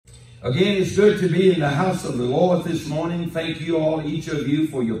Again, it's good to be in the house of the Lord this morning. Thank you all, each of you,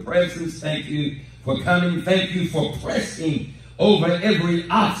 for your presence. Thank you for coming. Thank you for pressing over every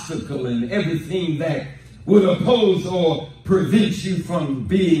obstacle and everything that would oppose or prevent you from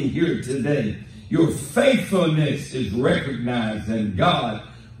being here today. Your faithfulness is recognized, and God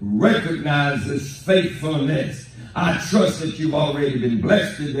recognizes faithfulness. I trust that you've already been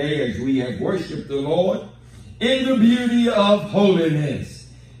blessed today as we have worshiped the Lord in the beauty of holiness.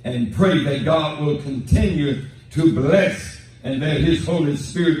 And pray that God will continue to bless and that his Holy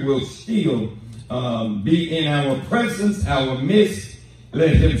Spirit will still be in our presence, our midst.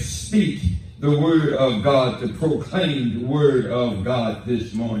 Let him speak the word of God, to proclaim the word of God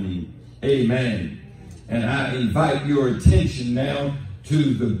this morning. Amen. And I invite your attention now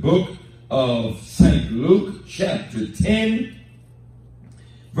to the book of St. Luke, chapter 10,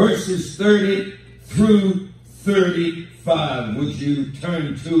 verses 30 through 35. Would you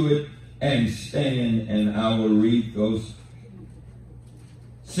turn to it and stand, and I will read those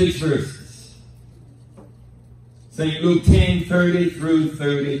 6 verses. St. Luke 10, 30 through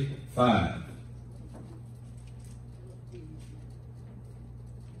 35.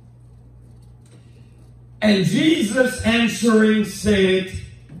 And Jesus answering said,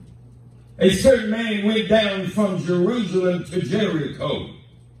 a certain man went down from Jerusalem to Jericho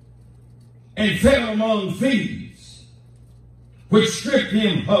and fell among thieves, which stripped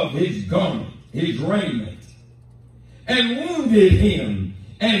him of his garment, his raiment, and wounded him,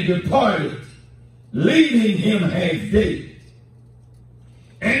 and departed, leaving him half dead.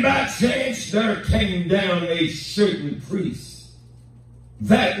 And by chance there came down a certain priest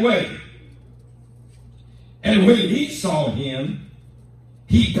that way. And when he saw him,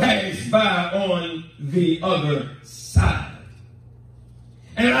 he passed by on the other side.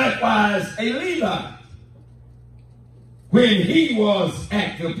 And likewise a Levite, when he was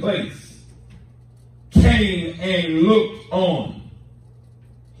at the place, came and looked on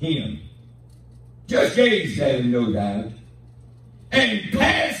him. Just gazed at him, no doubt, and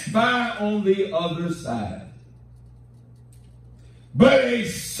passed by on the other side. But a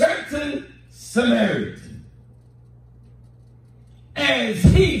certain Samaritan, as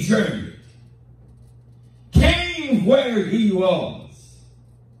he journeyed, came where he was.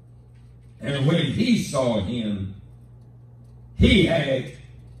 And when he saw him, he had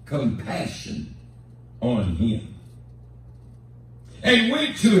compassion on him, and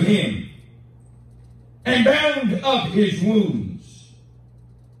went to him, and bound up his wounds,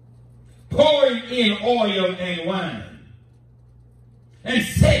 pouring in oil and wine, and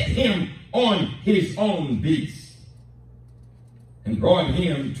set him on his own beast, and brought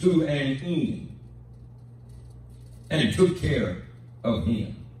him to an inn, and took care of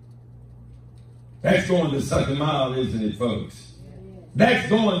him. That's going the second mile, isn't it, folks? That's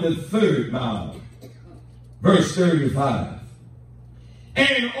going the third mile. Verse 35.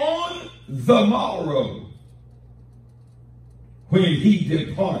 And on the morrow, when he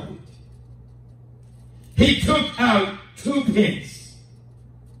departed, he took out 2 pence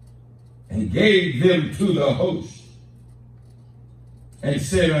and gave them to the host, and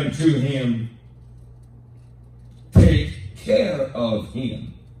said unto him, take care of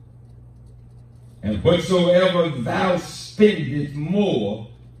him, and whatsoever thou spendest more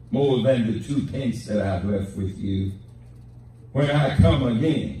than the 2 pence that I've left with you, when I come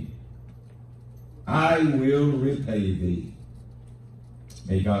again, I will repay thee.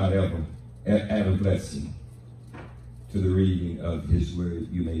 May God ever add a blessing to the reading of his word.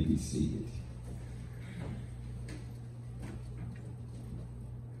 You may be seated.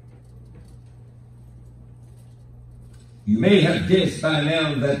 You may have guessed by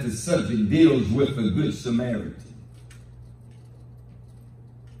now that the subject deals with the Good Samaritan.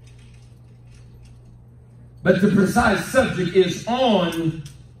 But the precise subject is on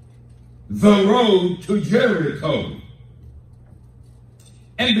the road to Jericho.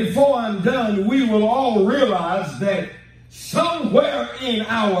 And before I'm done, we will all realize that somewhere in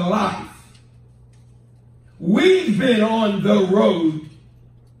our life, we've been on the road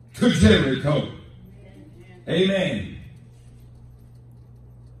to Jericho. Amen.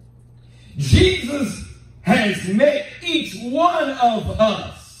 Jesus has met each one of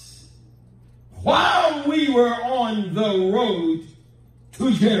us while we were on the road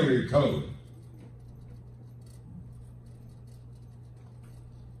to Jericho.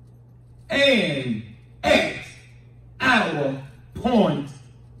 And at our point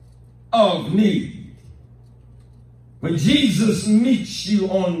of need. When Jesus meets you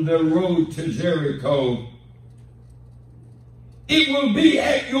on the road to Jericho, it will be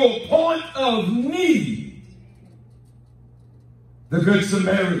at your point of need the Good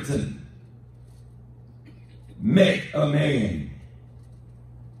Samaritan met a man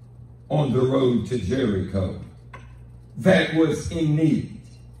on the road to Jericho that was in need.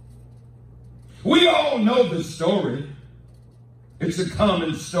 We all know the story. It's a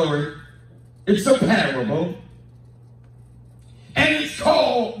common story. It's a parable. And it's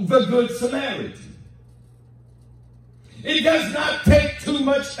called the Good Samaritan. It does not take too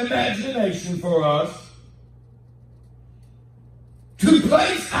much imagination for us to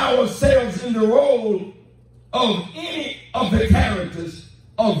place ourselves in the role of any of the characters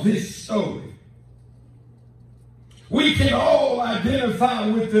of this story. We can all identify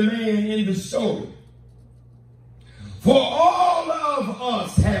with the man in the story. For all of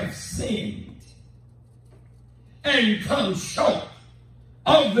us have sinned and come short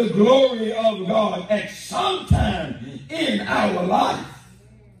of the glory of God at some time in our life.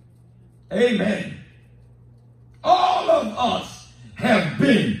 Amen. All of us have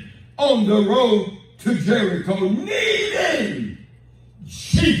been on the road to Jericho needing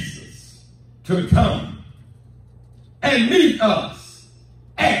Jesus to come and meet us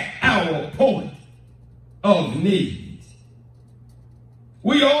at our point of need.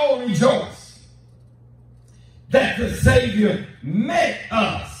 We all rejoice that the Savior met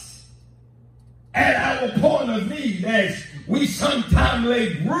us at our point of need as we sometimes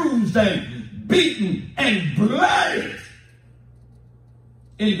lay bruised and beaten and bloodied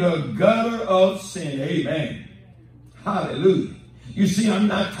in the gutter of sin. Amen. Hallelujah. You see, I'm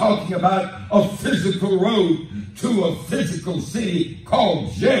not talking about a physical road to a physical city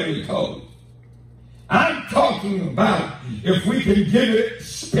called Jericho. I'm talking about, if we can give it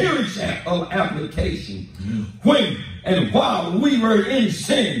spiritual application, when and while we were in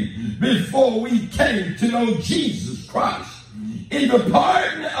sin, before we came to know Jesus Christ, in the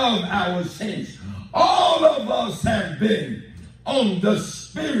pardon of our sins, all of us have been on the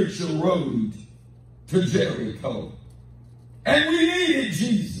spiritual road to Jericho. And we needed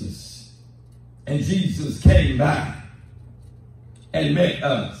Jesus. And Jesus came by and met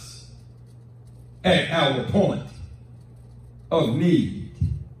us at our point of need.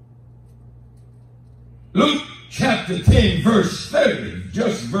 Luke chapter 10, verse 30,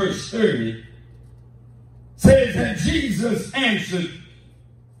 just verse 30, says that Jesus answered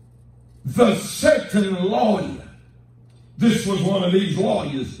the certain lawyer. This was one of these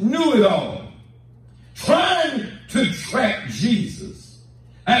lawyers, knew it all, trying to trap Jesus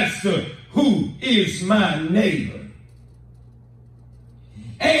as to who is my neighbor.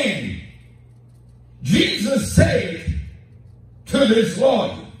 And Jesus said to this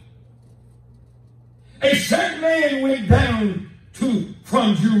lawyer, a certain man went down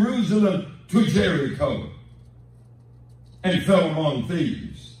from Jerusalem to Jericho and fell among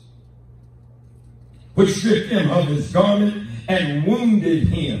thieves, which stripped him of his garment and wounded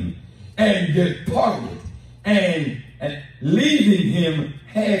him and departed, and leaving him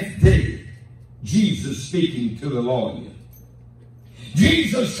half dead. Jesus speaking to the lawyer.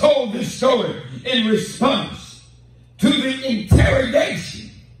 Jesus told this story in response to the interrogation.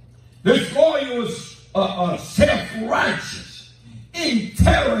 This lawyer was self-righteous,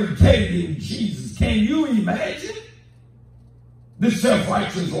 interrogating Jesus. Can you imagine? This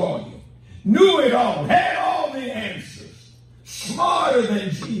self-righteous lawyer knew it all, had all the answers, smarter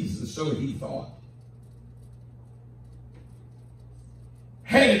than Jesus, so he thought.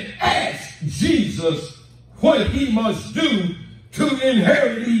 Had asked Jesus what he must do to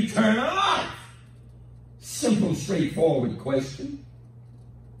inherit eternal life. Simple, straightforward question.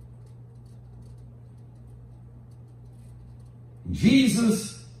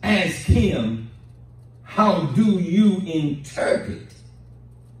 Jesus asked him, how do you interpret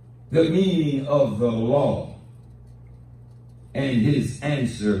the meaning of the law? And his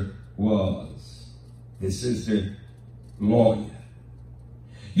answer was, this is the lawyer.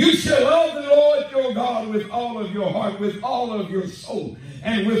 You shall love the Lord your God with all of your heart, with all of your soul,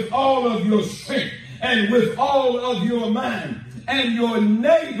 and with all of your strength, and with all of your mind, and your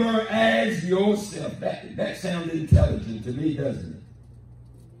neighbor as yourself. That sounds intelligent to me, doesn't it?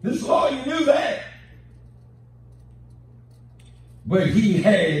 This lawyer knew that. But he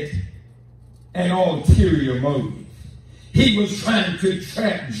had an ulterior motive. He was trying to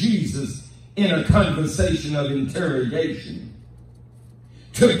trap Jesus in a conversation of interrogation,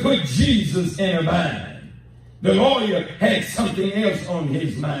 to put Jesus in a bind. The lawyer had something else on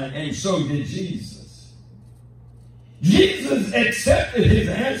his mind, and so did Jesus. Jesus accepted his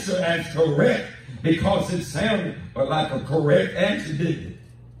answer as correct because it sounded like a correct answer, didn't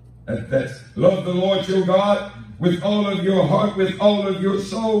it? That's love the Lord your God with all of your heart, with all of your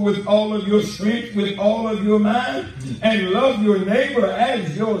soul, with all of your strength, with all of your mind, and love your neighbor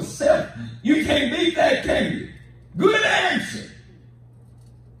as yourself. You can't beat that, can you? Good answer.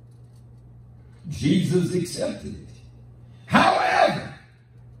 Jesus accepted it. However,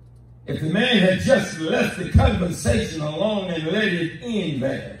 if the man had just left the conversation alone and let it end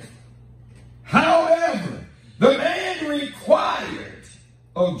there. However, the man required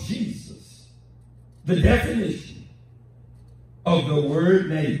of Jesus the definition of the word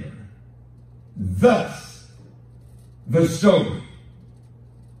neighbor. Thus, the story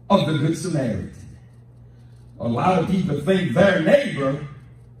of the Good Samaritan. A lot of people think their neighbor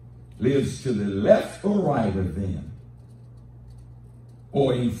lives to the left or right of them,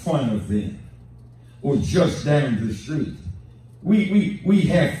 or in front of them, or just down the street. We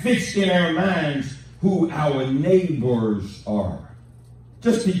have fixed in our minds who our neighbors are.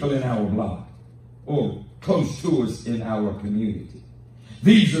 Just people in our block or close to us in our community.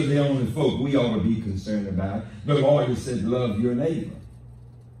 These are the only folk we ought to be concerned about. The lawyer said, love your neighbor.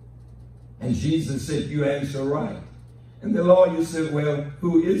 And Jesus said, you answer right. And the lawyer said, well,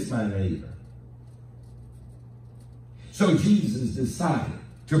 who is my neighbor? So Jesus decided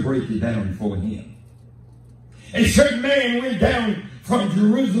to break it down for him. A certain man went down from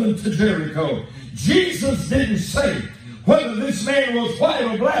Jerusalem to Jericho. Jesus didn't say whether this man was white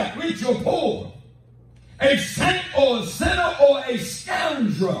or black, rich or poor, a saint or a sinner or a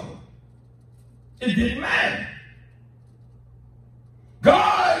scoundrel. It didn't matter.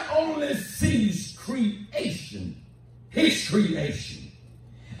 God only sees creation, his creation,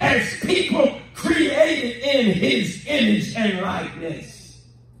 as people created in his image and likeness.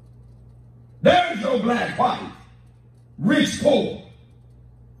 There is no black, white, rich, poor,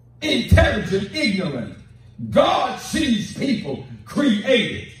 intelligent, ignorant. God sees people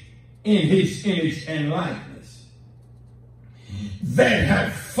created in his image and likeness that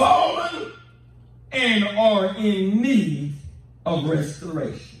have fallen and are in need of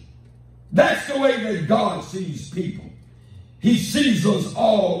restoration. That's the way that God sees people. He sees us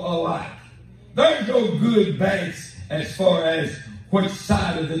all alike. There's no good banks as far as which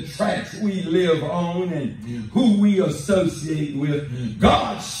side of the tracks we live on and who we associate with.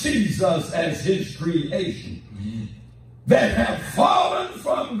 God sees us as his creation that have fallen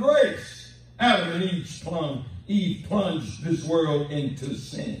from grace. Adam and Eve plunged this world into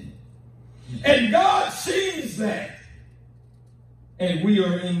sin. And God sees that. And we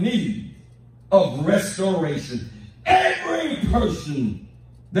are in need of restoration. Every person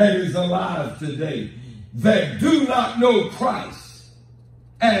that is alive today that do not know Christ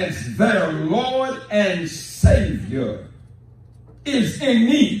as their Lord and Savior is in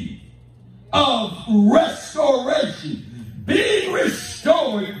need of restoration, being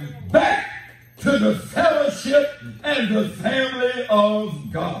restored back to the fellowship and the family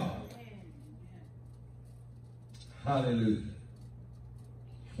of God. Hallelujah.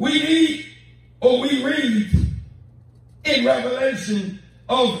 We read in Revelation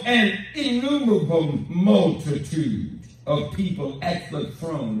of an innumerable multitude of people at the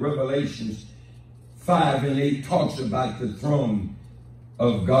throne. Revelations 5 and 8 talks about the throne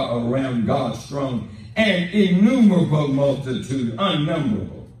of God, around God's throne. An innumerable multitude,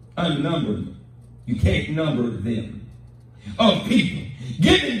 unnumberable. You can't number them. Of people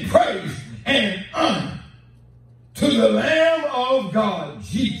giving praise and honor to the Lamb of God,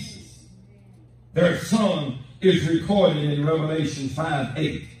 Jesus. Their song is recorded in Revelation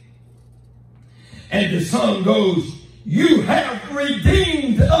 5:8. And the song goes, you have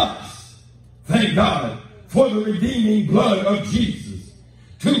redeemed us. Thank God for the redeeming blood of Jesus.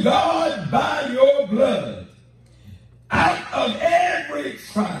 To God by your blood, out of every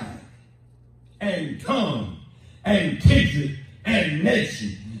tribe and tongue and kindred and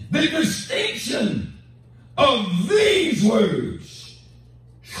nation. The distinction of these words,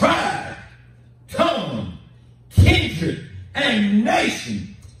 tribe, tongue, kindred, and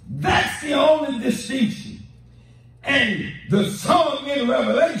nation, that's the only distinction. And the song in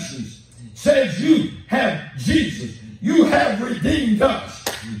Revelations says you have Jesus. You have redeemed us.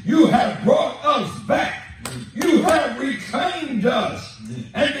 You have brought us back. You have reclaimed us.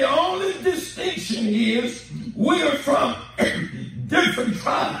 And the only distinction is we're from different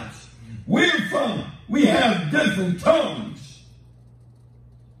tribes. We have different tongues,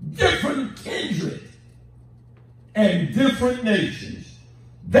 different kindred, and different nations.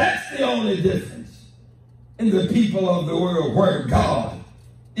 That's the only difference in the people of the world where God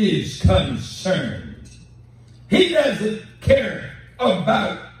is concerned. He doesn't care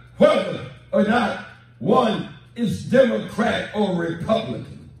about whether or not one is Democrat or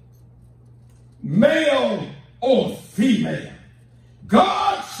Republican, male or female.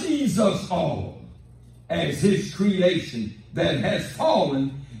 God sees us all as his creation that has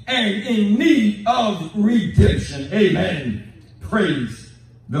fallen and in need of redemption. Amen. Praise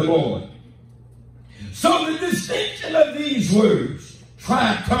the Lord. So the distinction of these words,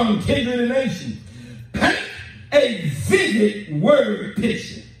 tribe, tongue, kindred, and nation, paint a vivid word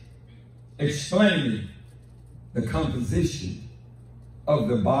picture explaining the composition of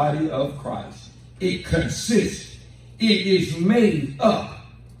the body of Christ. It is made up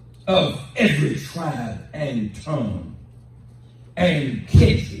of every tribe and tongue and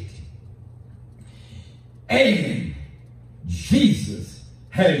kindred. And Jesus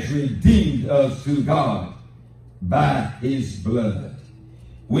has redeemed us to God by his blood.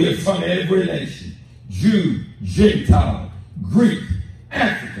 We're from every nation, Jew, Gentile, Greek,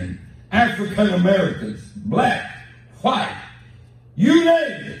 African, African Americans, black, white, you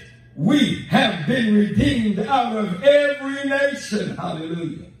name it. We have been redeemed out of every nation.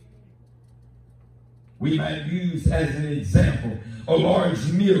 Hallelujah. We might use as an example a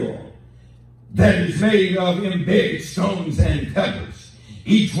large mural that is made of embedded stones and pebbles,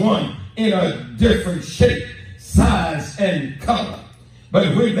 each one in a different shape, size, and color.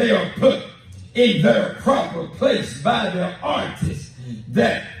 But when they are put in their proper place by the artist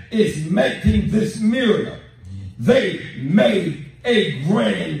that is making this mural, they made a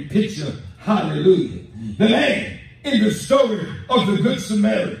grand picture. Hallelujah. The man in the story of the Good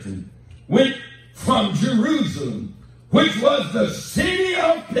Samaritan went from Jerusalem, which was the city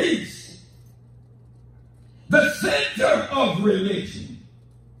of peace, the center of religion,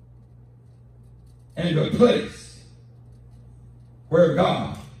 and the place where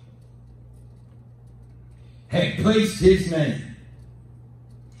God had placed his name.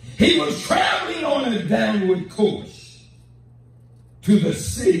 He was traveling on a downward course to the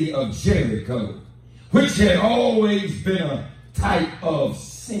city of Jericho, which had always been a type of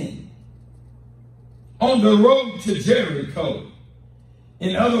sin. On the road to Jericho,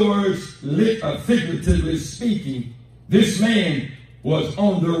 in other words, figuratively speaking, this man was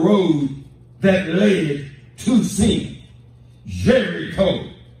on the road that led to sin. Jericho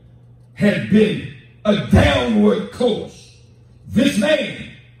had been a downward course. This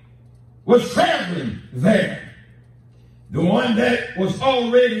man was traveling there. The one that was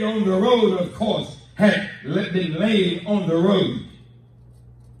already on the road, of course, had been laid on the road.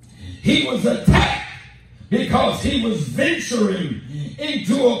 He was attacked because he was venturing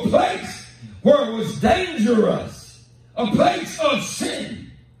into a place where it was dangerous, a place of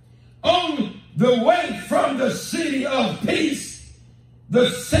sin. On the way from the city of peace, the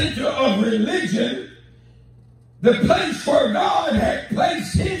center of religion, the place where God had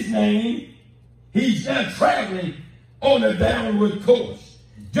placed his name, he's now traveling on a downward course.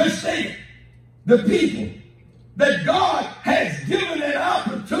 Just think, the people that God has given an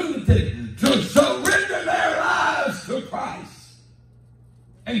opportunity to surrender their lives to Christ,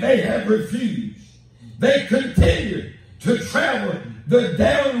 and they have refused. They continue to travel the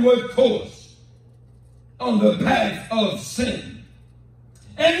downward course on the path of sin.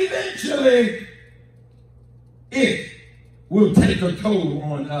 And eventually, it will take a toll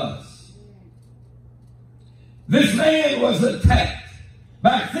on us. This man was attacked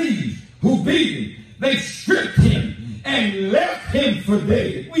by thieves who beat him. They stripped him and left him for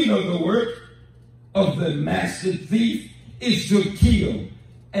dead. We know the work of the master thief is to kill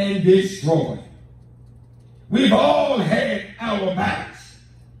and destroy. We've all had our battles,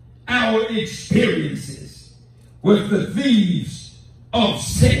 our experiences with the thieves of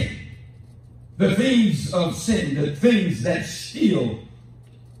sin. The thieves of sin, the things that steal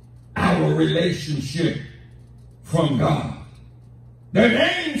our relationship from God. Their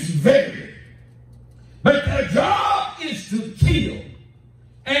names vary, but their job is to kill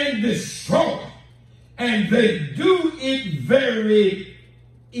and destroy, and they do it very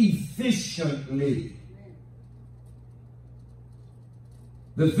efficiently.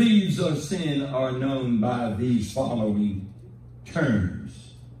 The thieves of sin are known by these following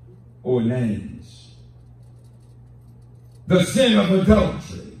terms or names: the sin of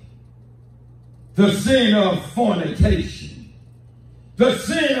adultery, the sin of fornication, the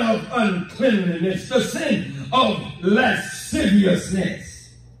sin of uncleanliness, the sin of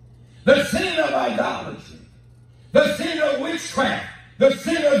lasciviousness, the sin of idolatry, the sin of witchcraft, the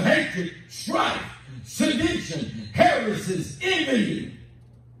sin of hatred, strife, sedition, heresies, envy,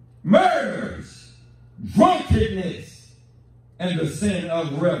 murders, drunkenness, and the sin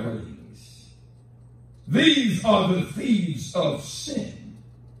of revelings. These are the thieves of sin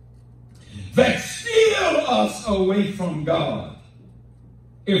that steal us away from God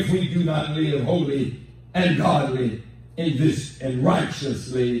if we do not live holy and godly in this and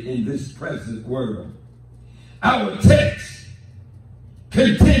righteously in this present world. Our text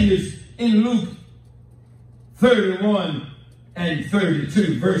continues in Luke 31 and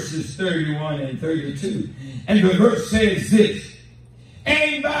 32, verses 31 and 32. And the verse says this: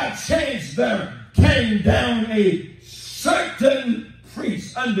 and by chance there came down a certain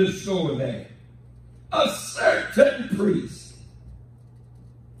priest, underscore that, a certain priest,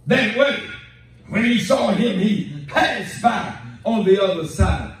 that way, when he saw him, he passed by on the other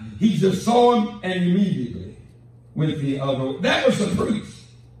side. He just saw him and immediately went the other way. That was a priest.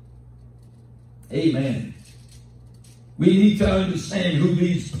 Amen. We need to understand who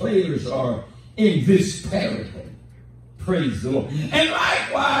these players are in this parable. Praise the Lord. And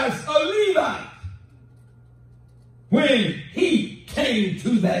likewise, a Levite, when he came to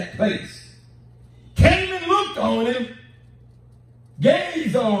that place, came and looked on him,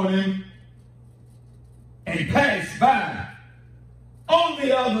 gazed on him, and passed by on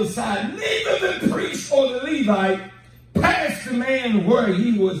the other side. Neither the priest or the Levite passed the man where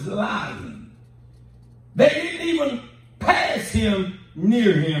he was lying. They didn't even pass him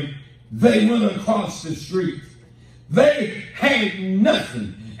near him. They went across the street. They had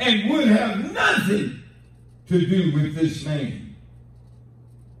nothing and would have nothing to do with this man.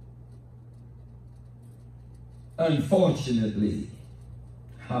 Unfortunately,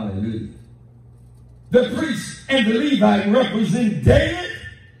 hallelujah, the priest and the Levite represent dead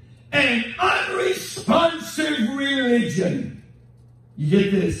and unresponsive religion. You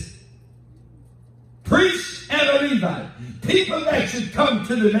get this? Priest and a Levite, people that should come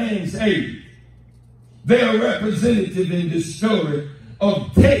to the man's aid. They are representative in this story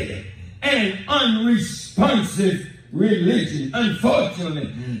of dead and unresponsive religion.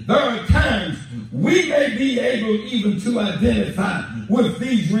 Unfortunately, there are times we may be able even to identify with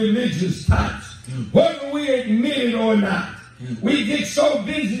these religious types, whether we admit it or not. We get so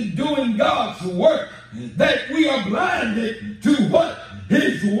busy doing God's work that we are blinded to what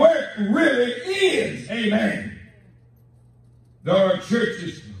his work really is. Amen. There are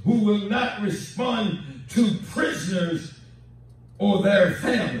churches who will not respond to prisoners or their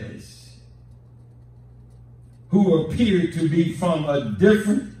families who appear to be from a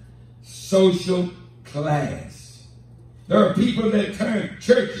different social class. There are people that turn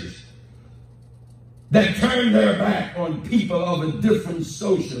churches that turn their back on people of a different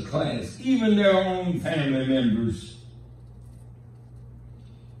social class, even their own family members,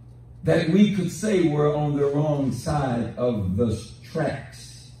 that we could say were on the wrong side of the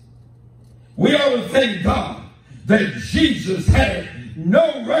tracks. We ought to thank God that Jesus had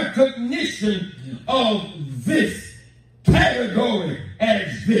no recognition of this category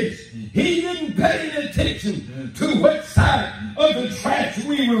as this. He didn't pay attention to what side of the tracks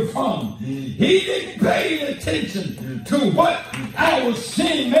we were from. He didn't pay attention to what our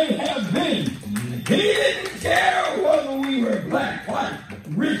sin may have been. He didn't care whether we were black, white,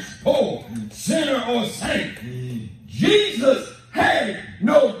 rich, poor, sinner, or saint. Jesus had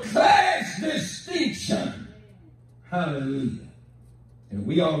no class distinction. Hallelujah. And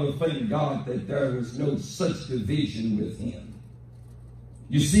we ought to thank God that there was no such division with him.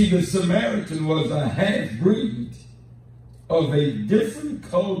 You see, the Samaritan was a half-breed of a different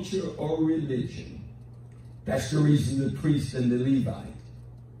culture or religion. That's the reason the priest and the Levite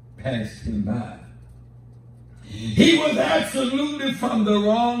passed him by. He was absolutely from the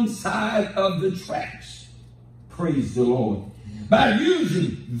wrong side of the tracks. Praise the Lord. By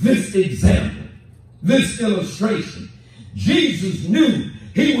using this example, this illustration, Jesus knew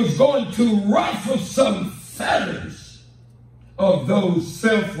he was going to ruffle some feathers of those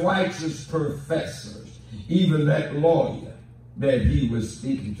self-righteous professors, even that lawyer that he was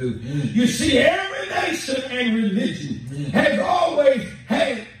speaking to. You see, every nation and religion has always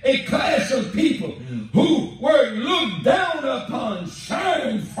had a class of people who were looked down upon,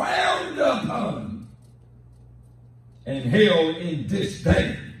 shunned, frowned upon, and held in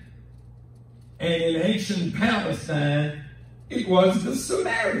disdain. And in ancient Palestine, it was the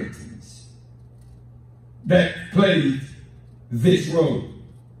Samaritans that played this role.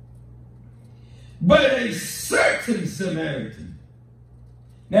 But a certain Samaritan.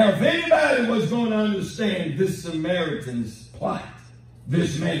 Now, if anybody was going to understand this Samaritan's plight,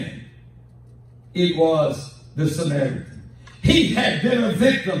 this man, it was the Samaritan. He had been a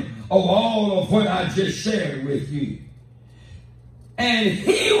victim of all of what I just shared with you. And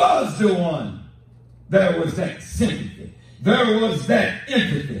he was the one. There was that sympathy. There was that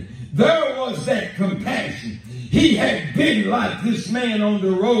empathy. There was that compassion. He had been like this man on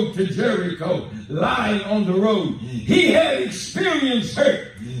the road to Jericho, lying on the road. He had experienced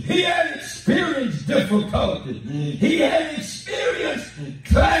hurt. He had experienced difficulty. He had experienced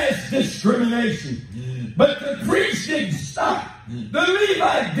class discrimination. But the priest didn't stop. The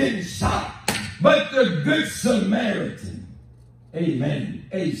Levite didn't stop. But the Good Samaritan, amen,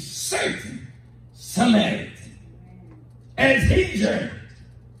 a certain Samaritan, as he journeyed,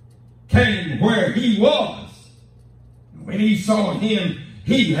 came where he was. When he saw him,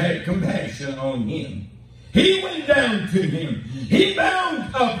 he had compassion on him. He went down to him. He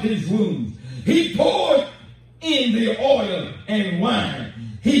bound up his wounds. He poured in the oil and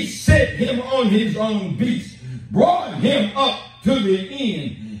wine. He set him on his own beast, brought him up to the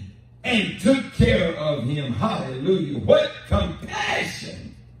inn, and took care of him. Hallelujah. What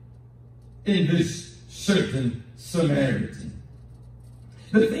compassion in this certain Samaritan.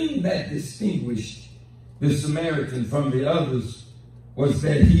 The thing that distinguished the Samaritan from the others was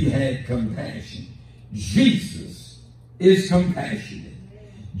that he had compassion. Jesus is compassionate.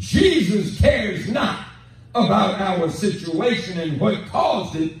 Jesus cares not about our situation and what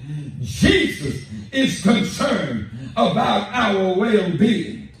caused it. Jesus is concerned about our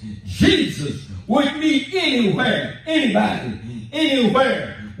well-being. Jesus would meet anywhere, anybody,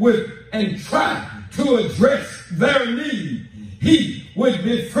 anywhere and try to address their need. He would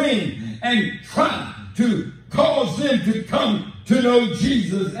befriend and try to cause them to come to know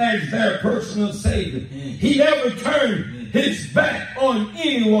Jesus as their personal Savior. He never turned his back on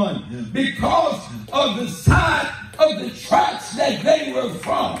anyone because of the side of the tracks that they were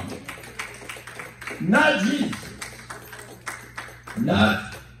from. Not Jesus.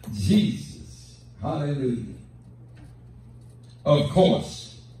 Not Jesus. Hallelujah. Of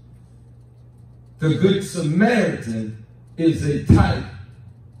course, the Good Samaritan is a type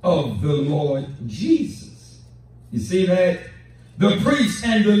of the Lord Jesus. You see that? The priest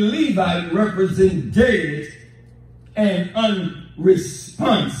and the Levite represent dead and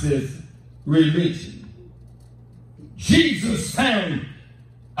unresponsive religion. Jesus found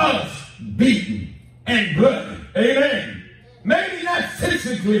us beaten and bloody. Amen. Maybe not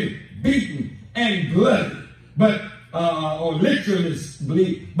physically beaten and bloody, but or literally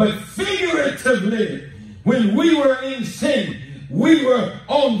bleed, but figuratively, when we were in sin, we were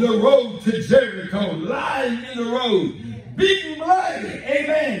on the road to Jericho, lying in the road, beaten bloody,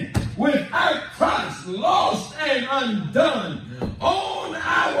 amen, without Christ, lost and undone, on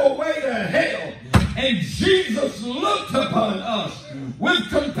our way to hell. And Jesus looked upon us with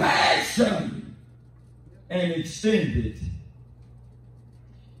compassion and extended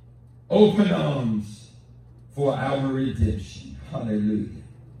open arms for our redemption. Hallelujah.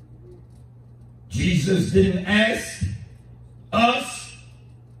 Jesus didn't ask us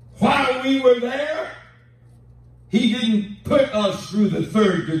why we were there. He didn't put us through the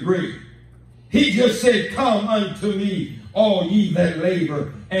third degree. He just said, "Come unto me, all ye that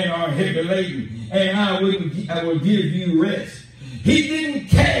labor and are heavy laden, and I will give you rest." He didn't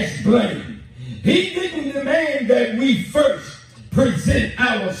cast blame. He didn't demand that we first present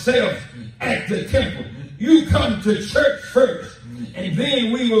ourselves at the temple. You come to church first, and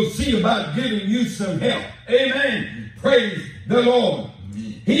then we will see about giving you some help. Amen. Praise the Lord.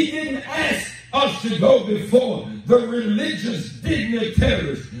 He didn't ask us to go before the religious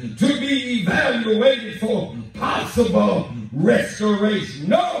dignitaries to be evaluated for possible restoration.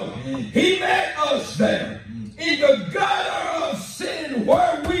 No, he met us there in the gutter of sin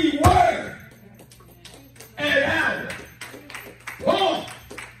where we were at our point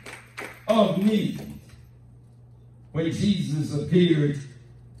of need. When Jesus appeared,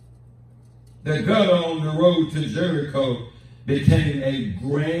 the gutter on the road to Jericho became a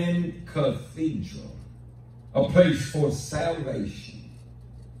grand cathedral, a place for salvation,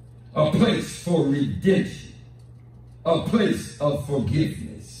 a place for redemption, a place of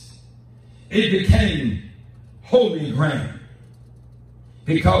forgiveness. It became holy ground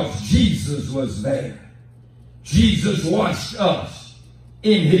because Jesus was there. Jesus washed us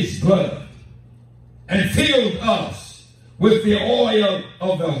in his blood and filled us with the oil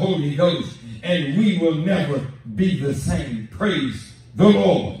of the Holy Ghost, and we will never be the same. Praise the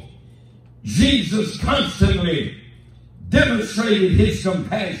Lord. Jesus constantly demonstrated his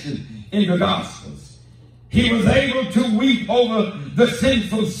compassion in the Gospels. He was able to weep over the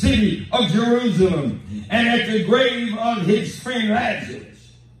sinful city of Jerusalem and at the grave of his friend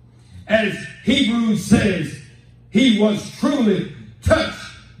Lazarus. As Hebrews says, he was truly touched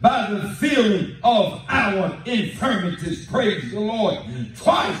by the feeling of our infirmities. Praise the Lord.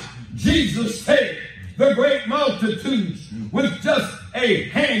 Twice Jesus fed the great multitudes with just a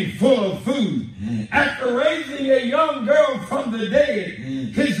handful of food. After raising a young girl from the dead,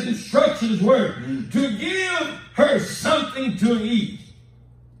 his instructions were to give her something to eat.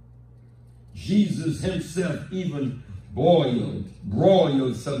 Jesus himself even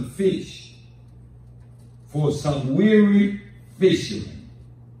broiled some fish for some weary fishermen.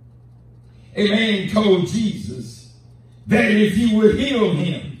 A man told Jesus that if he would heal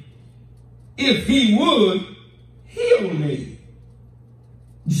him, if he would heal me.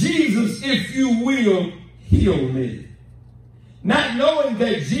 Jesus, if you will heal me. Not knowing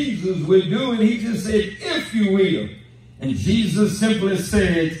that Jesus would do it, he just said, if you will. And Jesus simply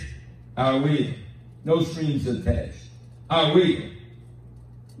said, I will. No strings attached. I will.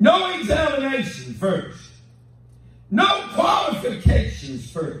 No examination first. No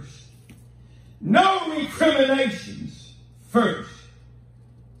qualifications first. No recriminations first.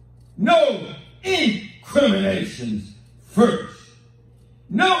 No incriminations first.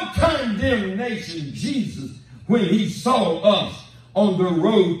 No condemnation, Jesus, when he saw us on the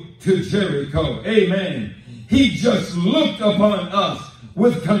road to Jericho. Amen. He just looked upon us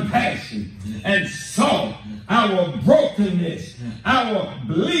with compassion and saw our brokenness, our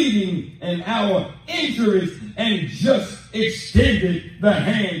bleeding, and our injuries, and just extended the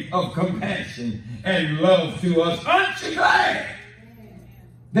hand of compassion and love to us. Aren't you glad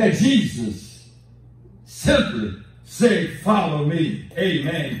that Jesus simply said, follow me?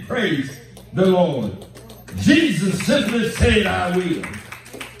 Amen. Praise the Lord. Jesus simply said, I will.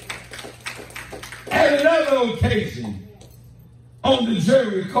 At another occasion, on the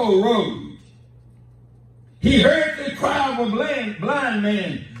Jericho road, he heard the cry of a blind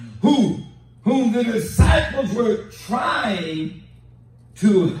man whom the disciples were trying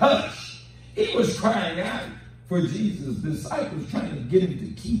to hush. He was crying out for Jesus. The disciples trying to get him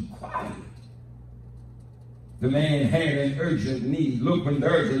to keep quiet. The man had an urgent need. Look, when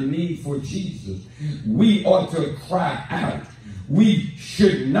there's a need for Jesus, we ought to cry out. We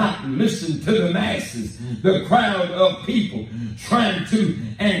should not listen to the masses, the crowd of people trying to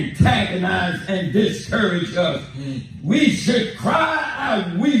antagonize and discourage us. We should cry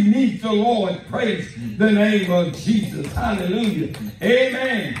out. We need the Lord. Praise the name of Jesus. Hallelujah.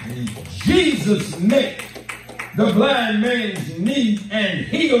 Amen. Jesus met the blind man's need and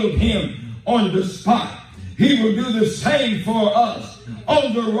healed him on the spot. He will do the same for us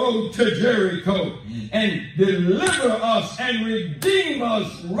on the road to Jericho and deliver us and redeem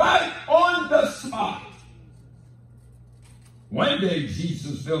us right on the spot. One day,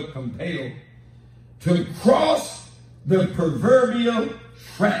 Jesus felt compelled to cross the proverbial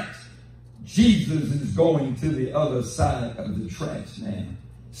tracks. Jesus is going to the other side of the tracks now,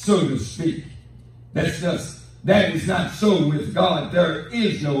 so to speak. That is not so with God. There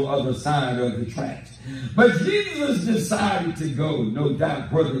is no other side of the tracks. But Jesus decided to go, no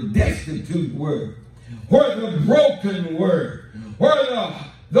doubt, where the destitute were, where the broken were, where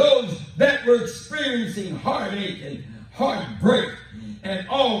those that were experiencing heartache and heartbreak and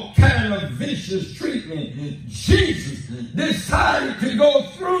all kind of vicious treatment. Jesus decided to go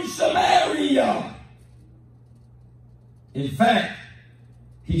through Samaria. In fact,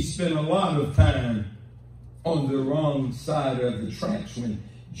 he spent a lot of time on the wrong side of the tracks when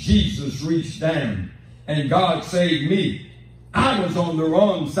Jesus reached down and God saved me. I was on the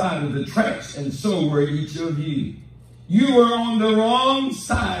wrong side of the tracks, and so were each of you. You were on the wrong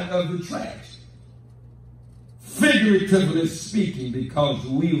side of the tracks, figuratively speaking, because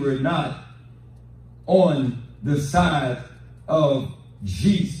we were not on the side of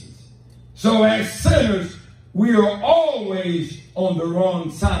Jesus. So as sinners, we are always on the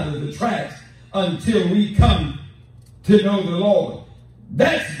wrong side of the tracks until we come to know the Lord.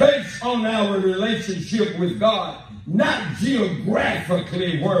 That's based on our relationship with God, not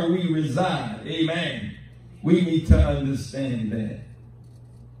geographically where we reside. Amen. We need to understand that.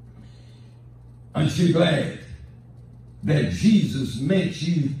 Aren't you glad that Jesus met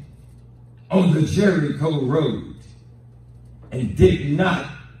you on the Jericho road and did not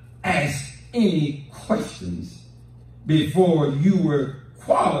ask any questions before you were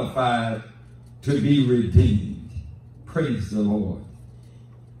qualified to be redeemed? Praise the Lord.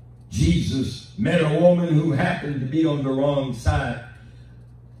 Jesus met a woman who happened to be on the wrong side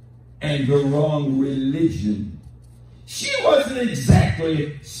and the wrong religion. She wasn't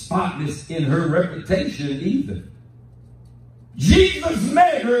exactly spotless in her reputation either. Jesus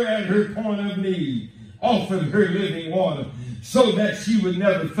met her at her point of need, offered her living water so that she would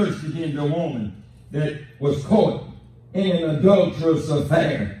never thirst again. The woman that was caught in an adulterous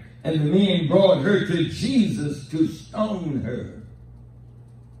affair, and the men brought her to Jesus to stone her.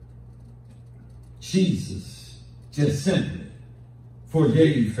 Jesus just simply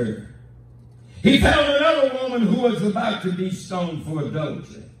forgave her. He found another woman who was about to be stoned for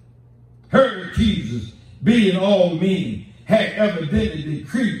adultery. Her accusers, being all men, had evidently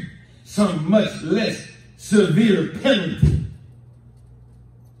decreed some much less severe penalty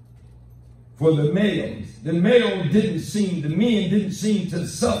for the males. The men didn't seem to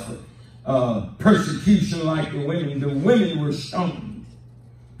suffer persecution like the women. The women were stoned.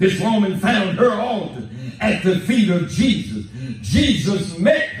 This woman found her altar at the feet of Jesus. Jesus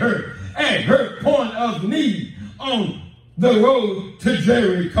met her at her point of need on the road to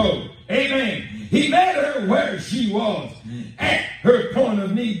Jericho. Amen. He met her where she was at her point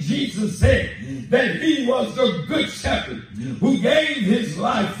of need. Jesus said that he was the good shepherd who gave his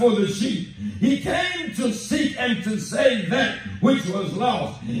life for the sheep. He came to seek and to save that which was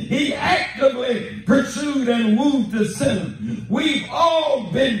lost. He actively pursued and wooed the sinner. We've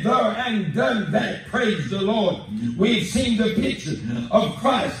all been there and done that. Praise the Lord. We've seen the picture of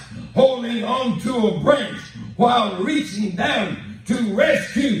Christ holding on to a branch while reaching down to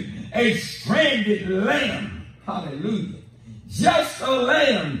rescue a stranded lamb. Hallelujah. Just a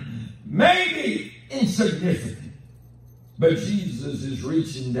lamb, maybe insignificant, but Jesus is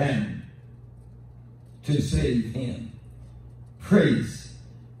reaching down to save him. Praise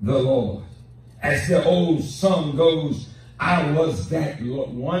the Lord. As the old song goes, I was that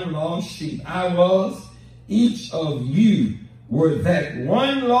one lost sheep. I was, each of you were that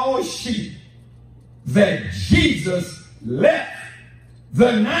one lost sheep that Jesus left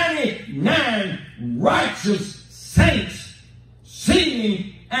the 99 righteous saints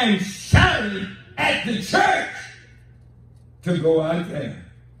singing and shouting at the church to go out there.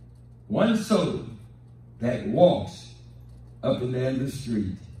 One soul that walks up and down the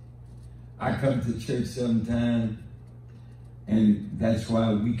street. I come to church sometime, and that's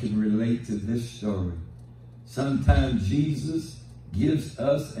why we can relate to this story. Sometimes Jesus gives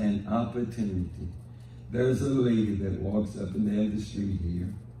us an opportunity. There's a lady that walks up and down the street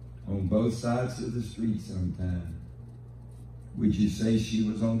here, on both sides of the street sometime. Would you say she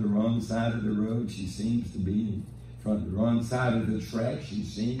was on the wrong side of the road? She seems to be from the wrong side of the track. She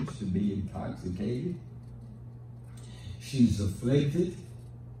seems to be intoxicated. She's afflicted.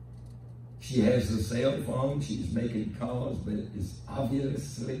 She has a cell phone. She's making calls, but it's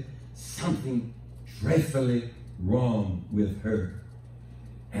obviously something dreadfully wrong with her.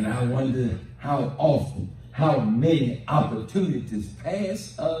 And I wonder how often, how many opportunities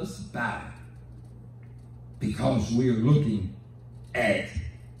pass us by because we're looking at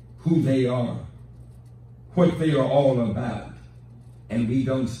who they are, what they are all about. And we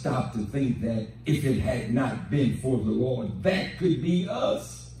don't stop to think that if it had not been for the Lord, that could be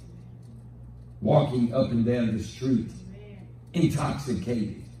us walking up and down the street,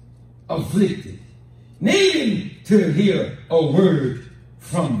 intoxicated, afflicted, needing to hear a word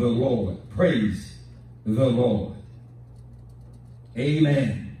from the Lord. Praise the Lord.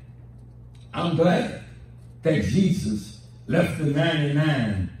 Amen. I'm glad that Jesus left the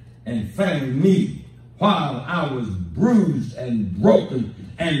 99 and found me while I was bruised and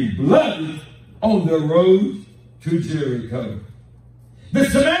broken and bloody on the road to Jericho. The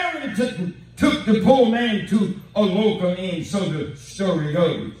Samaritan took the poor man to a local inn, so the story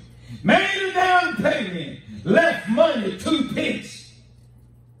goes. Made a down payment, left money, 2 pence,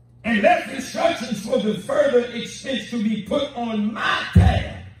 and left instructions for the further expense to be put on my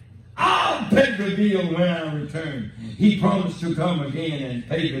tab. I'll pay the bill when I return. He promised to come again and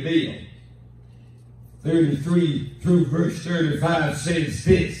pay the bill. 33 through verse 35 says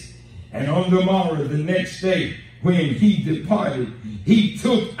this, and on the morrow, the next day, when he departed, he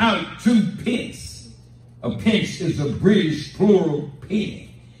took out 2 pence. A pence is a British plural penny.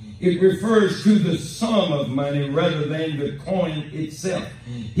 It refers to the sum of money rather than the coin itself.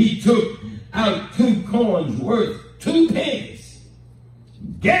 He took out 2 coins worth 2 pennies,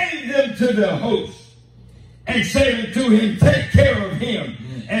 gave them to the host, and said unto him, take care of him.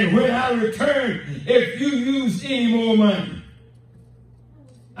 And when I return, if you use any more money,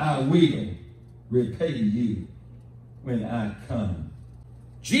 I will repay you when I come.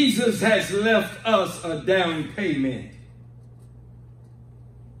 Jesus has left us a down payment.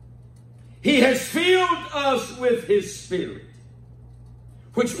 He has filled us with his Spirit,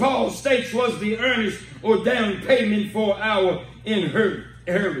 which Paul states was the earnest or down payment for our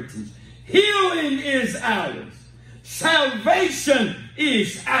inheritance. Healing is ours. Salvation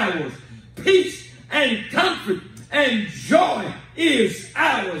is ours. Peace and comfort and joy is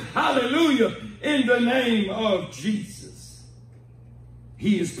ours. Hallelujah. In the name of Jesus.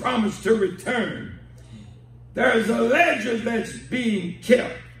 He has promised to return. There is a ledger that's being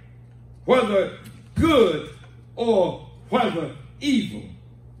kept, whether good or whether evil.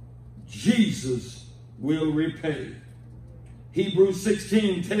 Jesus will repay. Hebrews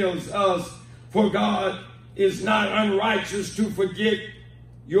 16 tells us, for God is not unrighteous to forget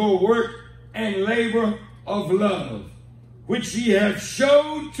your work and labor of love, which ye have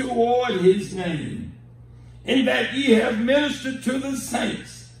showed toward his name, in that ye have ministered to the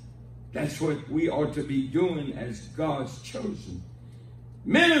saints. That's what we ought to be doing as God's chosen.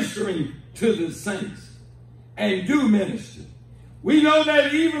 Ministering to the saints. And do minister. We know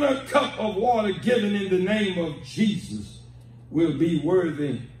that even a cup of water given in the name of Jesus will be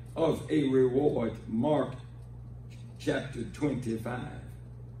worthy of a reward. Mark chapter 25.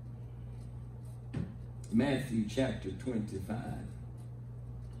 Matthew chapter 25.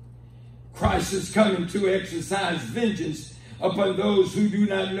 Christ is coming to exercise vengeance upon those who do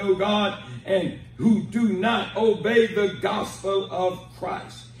not know God and who do not obey the gospel of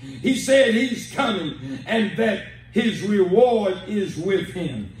Christ. He said he's coming and that his reward is with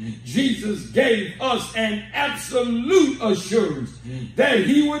him. Jesus gave us an absolute assurance that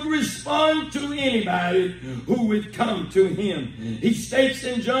he would respond to anybody who would come to him. He states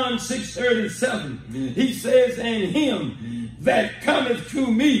in John 6:37, he says, "And him that cometh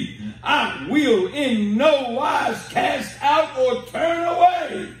to me, I will in no wise cast out or turn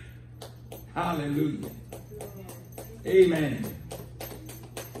away." Hallelujah. Amen.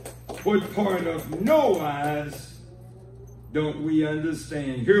 What part of no wise don't we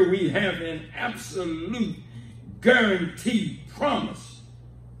understand? Here we have an absolute guaranteed promise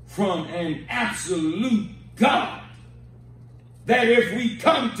from an absolute God that if we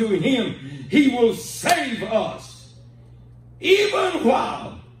come to him, he will save us even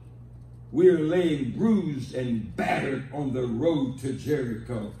while we're laying bruised and battered on the road to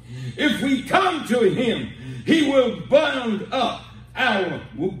Jericho. If we come to him, he will bind up our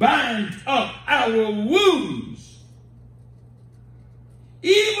wounds,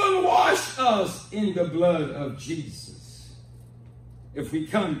 even wash us in the blood of Jesus. If we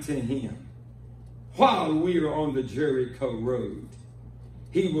come to him while we are on the Jericho road,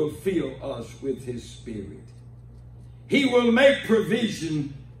 he will fill us with his spirit. He will make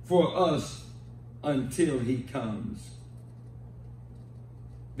provision for us until he comes.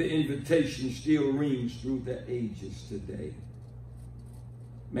 The invitation still rings through the ages today.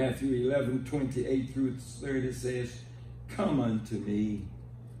 Matthew 11:28-30 says, "Come unto me,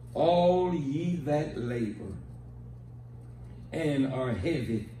 all ye that labor and are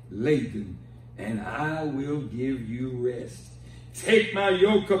heavy laden, and I will give you rest. Take my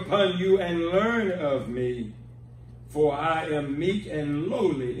yoke upon you and learn of me, for I am meek and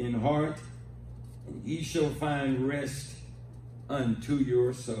lowly in heart, and ye shall find rest unto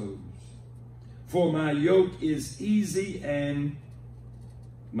your souls. For my yoke is easy and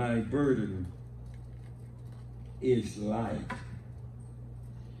my burden is light."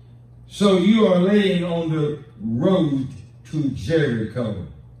 So you are laying on the road to Jericho.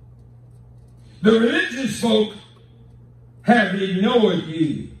 The religious folk have ignored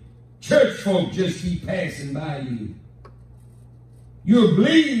you. Church folk just keep passing by you. You're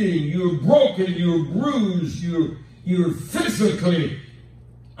bleeding, you're broken, you're bruised, you're physically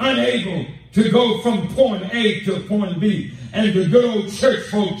unable to go from point A to point B. And the good old church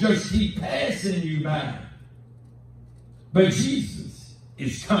folk just keep passing you by. But Jesus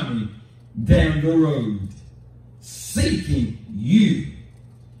is coming down the road, seeking you.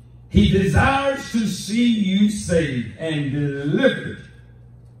 He desires to see you saved and delivered.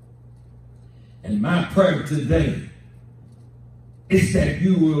 And my prayer today is that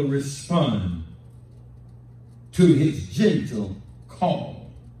you will respond to his gentle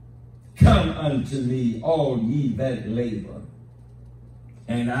call. "Come unto me, all ye that labor,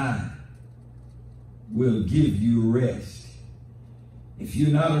 and I will give you rest." If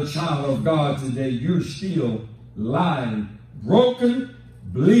you're not a child of God today, you're still lying, broken,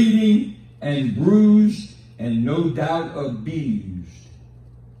 bleeding, and bruised, and no doubt abused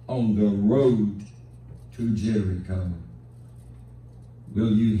on the road to Jericho.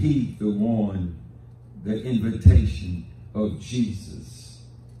 Will you heed the invitation of Jesus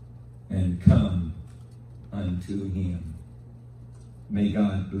and come unto him? May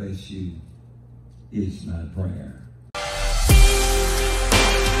God bless you, is my prayer.